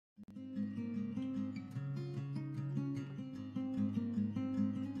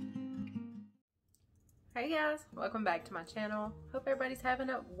Hey guys, welcome back to my channel. Hope everybody's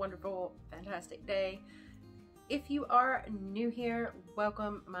having a wonderful, fantastic day. If you are new here,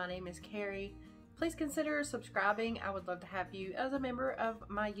 welcome. My name is Carrie. Please consider subscribing. I would love to have you as a member of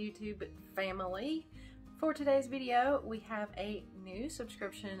my YouTube family. For today's video, we have a new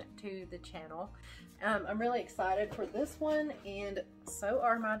subscription to the channel. I'm really excited for this one, and so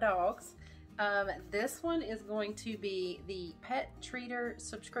are my dogs. This one is going to be the Pet Treater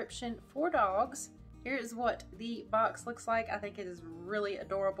subscription for dogs. Here is what the box looks like. I think it is really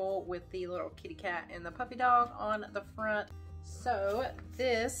adorable with the little kitty cat and the puppy dog on the front. So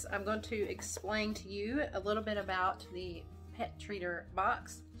this, I'm going to explain to you a little bit about the Pet Treater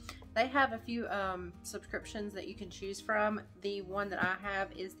box. They have a few subscriptions that you can choose from. The one that I have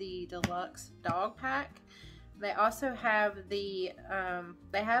is the deluxe dog pack. They also have the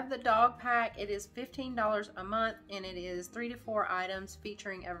dog pack. It is $15 a month, and it is 3 to 4 items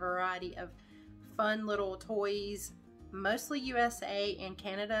featuring a variety of fun little toys, mostly USA and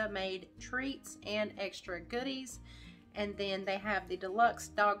Canada made treats and extra goodies. And then they have the deluxe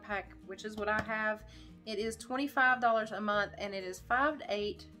dog pack, which is what I have. It is $25 a month, and it is 5 to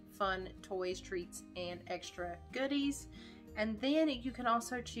 8 fun toys, treats, and extra goodies. And then you can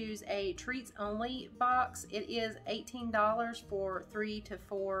also choose a treats only box. It is $18 for 3 to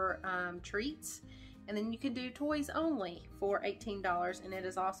 4 treats. And then you can do toys only for $18, and it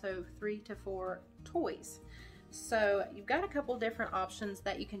is also 3 to 4 toys. So you've got a couple different options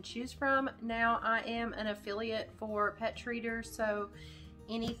that you can choose from. Now I am an affiliate for Pet Treater, so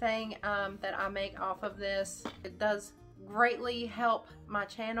anything that I make off of this, it does greatly help my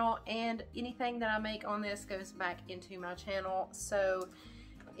channel, and anything that I make on this goes back into my channel. So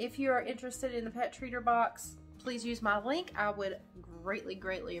if you are interested in the Pet Treater box, please use my link. I would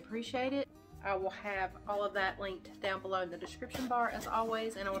greatly appreciate it. I will have all of that linked down below in the description bar as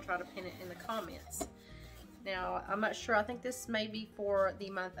always, and I will try to pin it in the comments. Now, I'm not sure. I think this may be for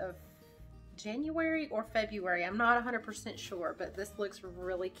the month of January or February. I'm not 100% sure, but this looks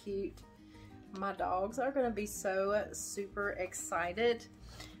really cute. My dogs are going to be so super excited.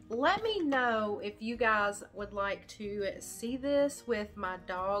 Let me know if you guys would like to see this with my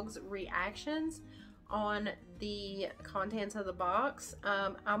dogs' reactions on the contents of the box.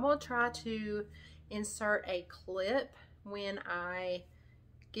 I'm going to try to insert a clip when I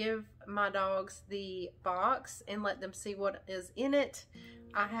give my dogs the box and let them see what is in it.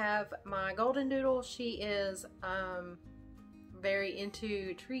 I have my golden doodle. She is very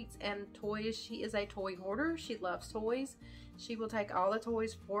into treats and toys. She is a toy hoarder. She loves toys. She will take all the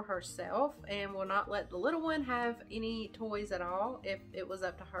toys for herself and will not let the little one have any toys at all if it was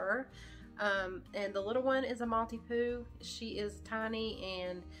up to her. And the little one is a Maltipoo. She is tiny,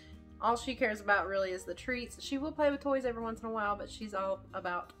 and all she cares about really is the treats. She will play with toys every once in a while, but she's all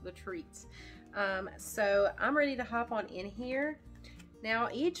about the treats. So I'm ready to hop on in here. Now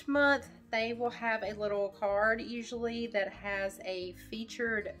each month they will have a little card usually that has a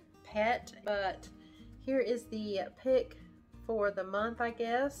featured pet, but here is the pick for the month, I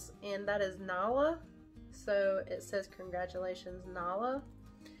guess, and that is Nala. So it says congratulations Nala,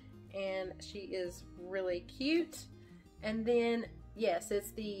 and she is really cute. And then yes,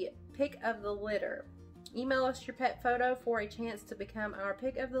 it's the pick of the litter. Email us your pet photo for a chance to become our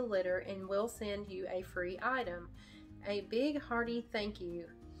pick of the litter, and we'll send you a free item. A big hearty thank you.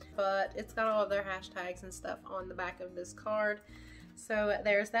 But it's got all of their hashtags and stuff on the back of this card. So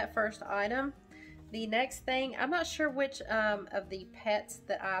there's that first item. The next thing, I'm not sure which of the pets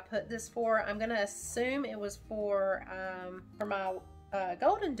that I put this for. I'm gonna assume it was for my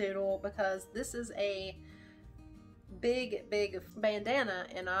golden doodle, because this is a big bandana,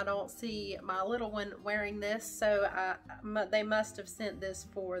 and I don't see my little one wearing this, so they must have sent this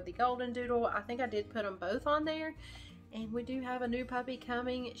for the golden doodle. I think I did put them both on there. And we do have a new puppy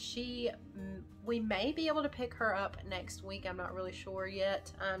coming. We may be able to pick her up next week. I'm not really sure yet.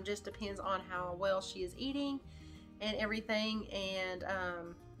 Just depends on how well she is eating and everything. And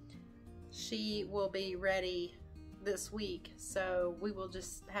she will be ready this week. So we will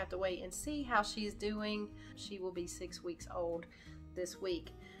just have to wait and see how she's doing. She will be 6 weeks old this week.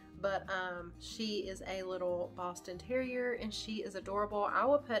 But she is a little Boston Terrier, and she is adorable. I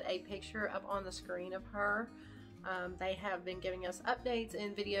will put a picture up on the screen of her. They have been giving us updates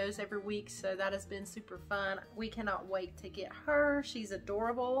and videos every week, so that has been super fun. We cannot wait to get her. She's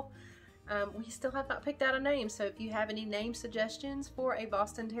adorable. We still have not picked out a name, so if you have any name suggestions for a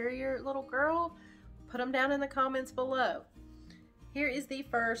Boston Terrier little girl, put them down in the comments below. Here is the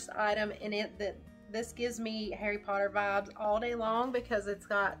first item, and this gives me Harry Potter vibes all day long, because it's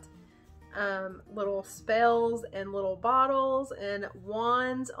got little spells and little bottles and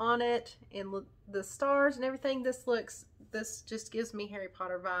wands on it, and the stars and everything. This just gives me Harry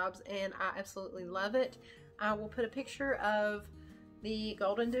Potter vibes, and I absolutely love it. I will put a picture of the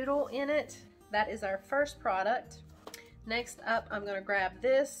golden doodle in it. That is our first product. Next up, I'm going to grab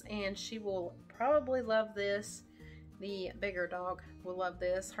this, and she will probably love this. The bigger dog will love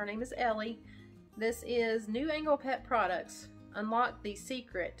this. Her name is Ellie. This is New Angle Pet Products. Unlock the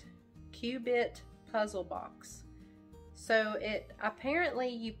secret Q-Bit puzzle box. So apparently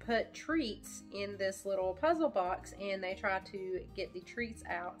you put treats in this little puzzle box, and they try to get the treats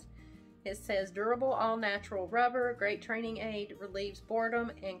out. It says durable all natural rubber, great training aid, relieves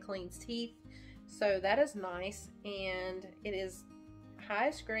boredom and cleans teeth. So that is nice, and it is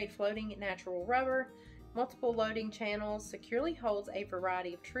highest grade floating natural rubber, multiple loading channels, securely holds a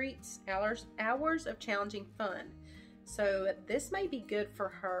variety of treats, hours of challenging fun. So this may be good for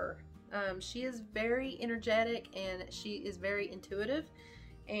her. She is very energetic, and she is very intuitive,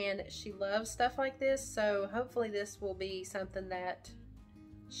 and she loves stuff like this. So hopefully this will be something that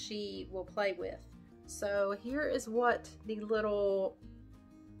she will play with. So here is what the little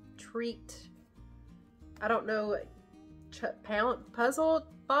treat, I don't know, puzzle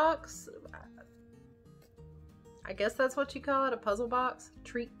box, I guess that's what you call it, a puzzle box,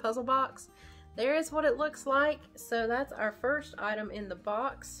 treat puzzle box. There is what it looks like. So that's our first item in the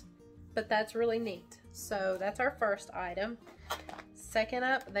box, but that's really neat. So that's our first item. Second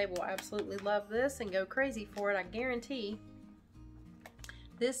up, they will absolutely love this and go crazy for it, I guarantee.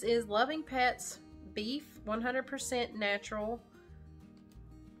 This is Loving Pets beef, 100% natural,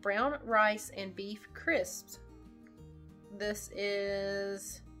 brown rice and beef crisps. This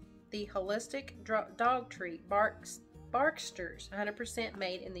is the holistic dog treat, Barksters, 100%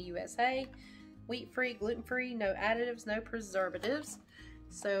 made in the USA, wheat-free, gluten-free, no additives, no preservatives.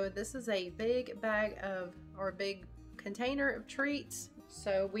 So this is a big bag of, or a big container of treats.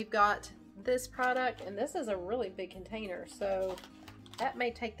 So we've got this product, and this is a really big container, so that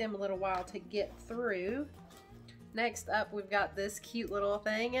may take them a little while to get through. Next up, we've got this cute little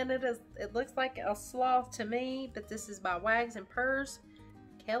thing, and it looks like a sloth to me, but this is by Wags and Purrs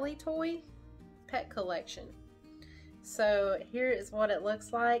Kelly Toy Pet Collection. So here is what it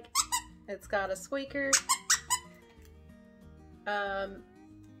looks like. It's got a squeaker.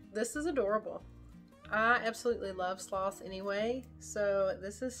 This is adorable. I absolutely love sloths anyway, so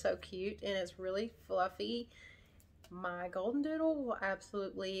this is so cute, and it's really fluffy. My golden doodle will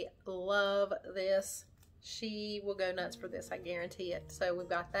absolutely love this. She will go nuts for this, I guarantee it. So we've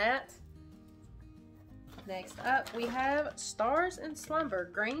got that. Next up, we have Stars and Slumber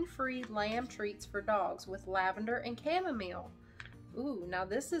grain-free lamb treats for dogs with lavender and chamomile. Ooh, now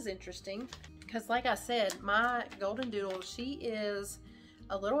this is interesting, because like I said, my golden doodle, she is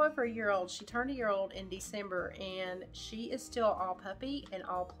a little over a year old. She turned a year old in December, and she is still all puppy and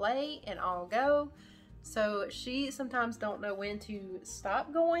all play and all go. So she sometimes don't know when to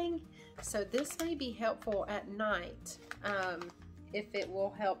stop going. So this may be helpful at night, if it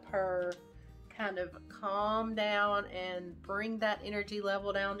will help her kind of calm down and bring that energy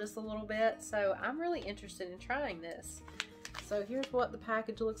level down just a little bit. So I'm really interested in trying this. So here's what the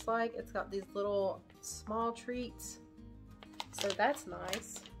package looks like. It's got these little small treats, so that's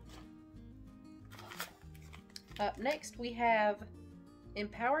nice. Up next, we have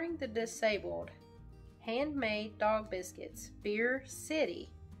Empowering the Disabled handmade dog biscuits, Beer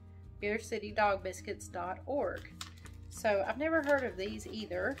City, beercitydogbiscuits.org. So I've never heard of these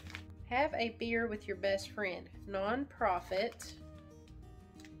either. Have a beer with your best friend, non-profit.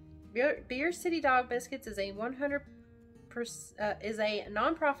 Beer City Dog Biscuits is a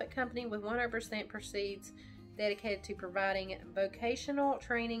non-profit company with 100% proceeds dedicated to providing vocational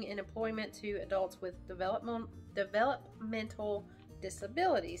training and employment to adults with developmental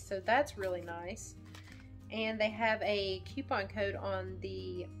disabilities. So that's really nice. And they have a coupon code on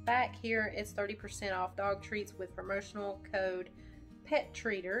the back here. It's 30% off dog treats with promotional code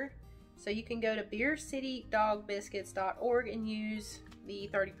PETTREATER. So you can go to beercitydogbiscuits.org and use the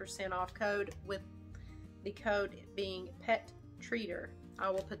 30% off code, with the code being PETTREATER.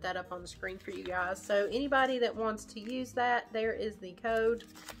 I will put that up on the screen for you guys. So anybody that wants to use that, there is the code.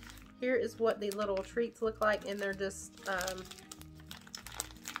 Here is what the little treats look like, and they're just,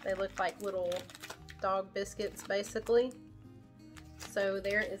 they look like little dog biscuits basically. So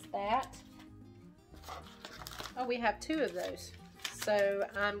there is that. Oh, we have two of those. So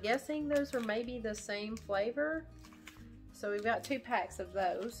I'm guessing those are maybe the same flavor. So we've got 2 packs of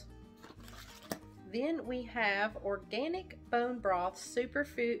those. Then we have organic bone broth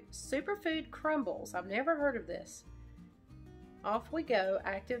superfood crumbles. I've never heard of this. Off We Go,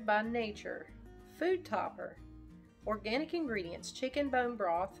 Active by Nature, Food Topper, organic ingredients, chicken bone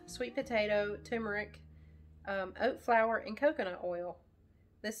broth, sweet potato, turmeric, oat flour, and coconut oil.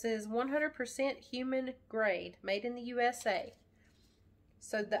 This is 100% human grade, made in the USA.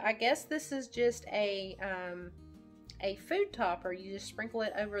 So I guess this is just a food topper. You just sprinkle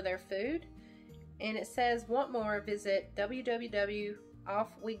it over their food. And it says, want more, visit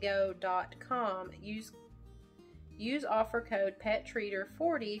www.offwego.com. Use offer code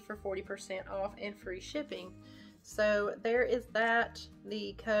PETTREATER40 for 40% off and free shipping. So there is that.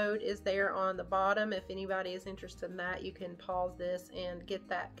 The code is there on the bottom. If anybody is interested in that, you can pause this and get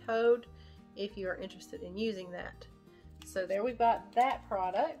that code if you are interested in using that. So there we've got that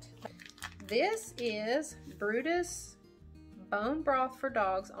product. This is Brutus bone broth for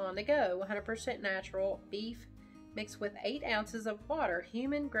dogs on the go. 100% natural beef mixed with 8 ounces of water.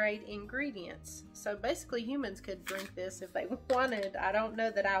 Human grade ingredients. So basically humans could drink this if they wanted. I don't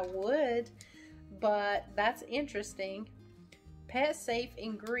know that I would, but that's interesting. Pet safe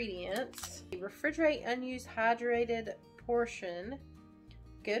ingredients. Refrigerate unused hydrated portion.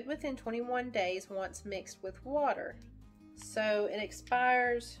 Good within 21 days once mixed with water. So it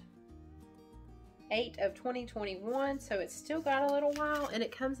expires 8 of 2021, so it's still got a little while, and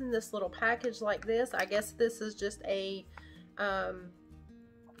it comes in this little package like this. I guess this is just a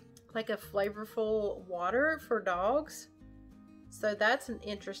like a flavorful water for dogs. So that's an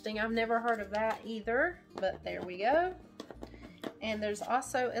interesting. I've never heard of that either, but there we go. And there's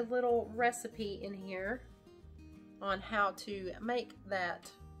also a little recipe in here on how to make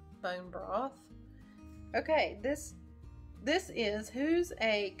that bone broth. Okay, this is Who's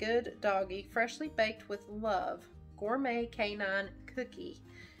a Good Doggy, freshly baked with love, gourmet canine cookie.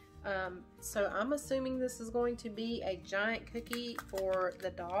 So I'm assuming this is going to be a giant cookie for the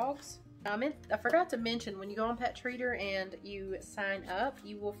dogs. I forgot to mention, when you go on Pet Treater and you sign up,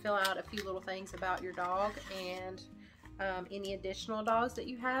 you will fill out a few little things about your dog and any additional dogs that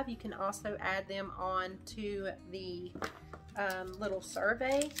you have. You can also add them on to the little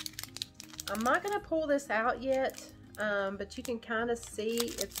survey. I'm not going to pull this out yet. But you can kind of see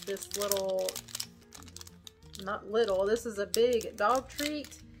it's this little, not little, this is a big dog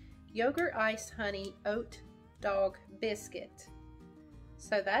treat. Yogurt ice honey oat dog biscuit.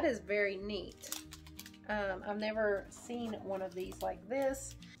 So that is very neat. I've never seen one of these like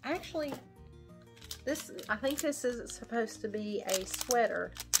this. Actually, I think this is supposed to be a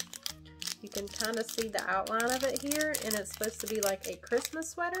sweater. You can kind of see the outline of it here, and it's supposed to be like a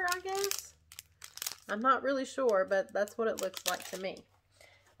Christmas sweater, I guess. I'm not really sure, but that's what it looks like to me.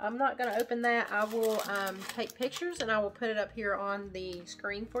 I'm not going to open that. I will take pictures and I will put it up here on the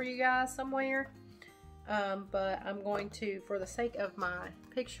screen for you guys somewhere. But I'm going to, for the sake of my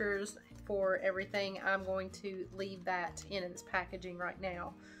pictures for everything, I'm going to leave that in its packaging right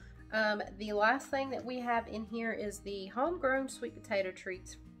now. The last thing that we have in here is the homegrown sweet potato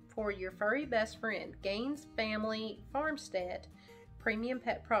treats for your furry best friend. Gaines Family Farmstead Premium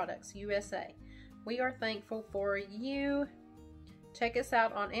Pet Products, USA. We are thankful for you. Check us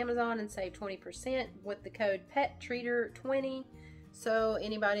out on Amazon and save 20% with the code PETTREATER20. So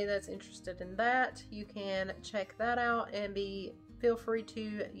anybody that's interested in that, you can check that out and feel free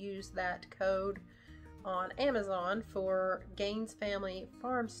to use that code on Amazon for Gaines Family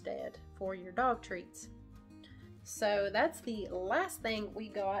Farmstead for your dog treats. So that's the last thing we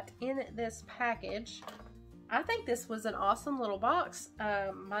got in this package. I think this was an awesome little box.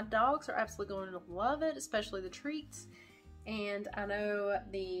 My dogs are absolutely going to love it, especially the treats. And I know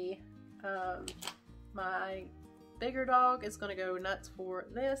my bigger dog is going to go nuts for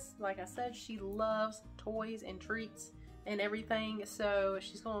this. Like I said, she loves toys and treats and everything, so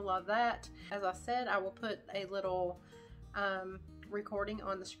she's going to love that. As I said, I will put a little recording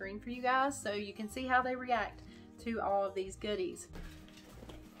on the screen for you guys so you can see how they react to all of these goodies.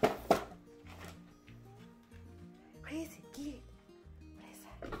 What is it? Get it. What is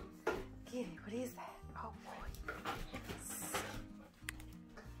that? Get it. What is that? Oh boy.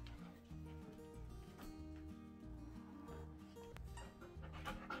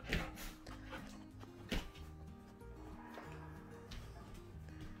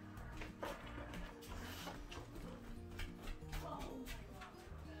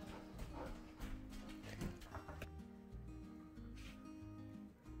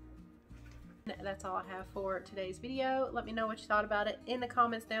 That's all I have for today's video. Let me know what you thought about it in the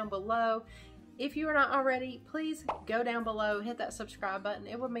comments down below. If you are not already, please go down below, hit that subscribe button.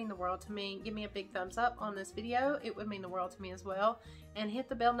 It would mean the world to me. Give me a big thumbs up on this video. It would mean the world to me as well. And hit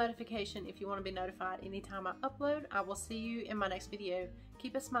the bell notification if you want to be notified anytime I upload. I will see you in my next video.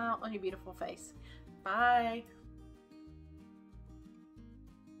 Keep a smile on your beautiful face. Bye.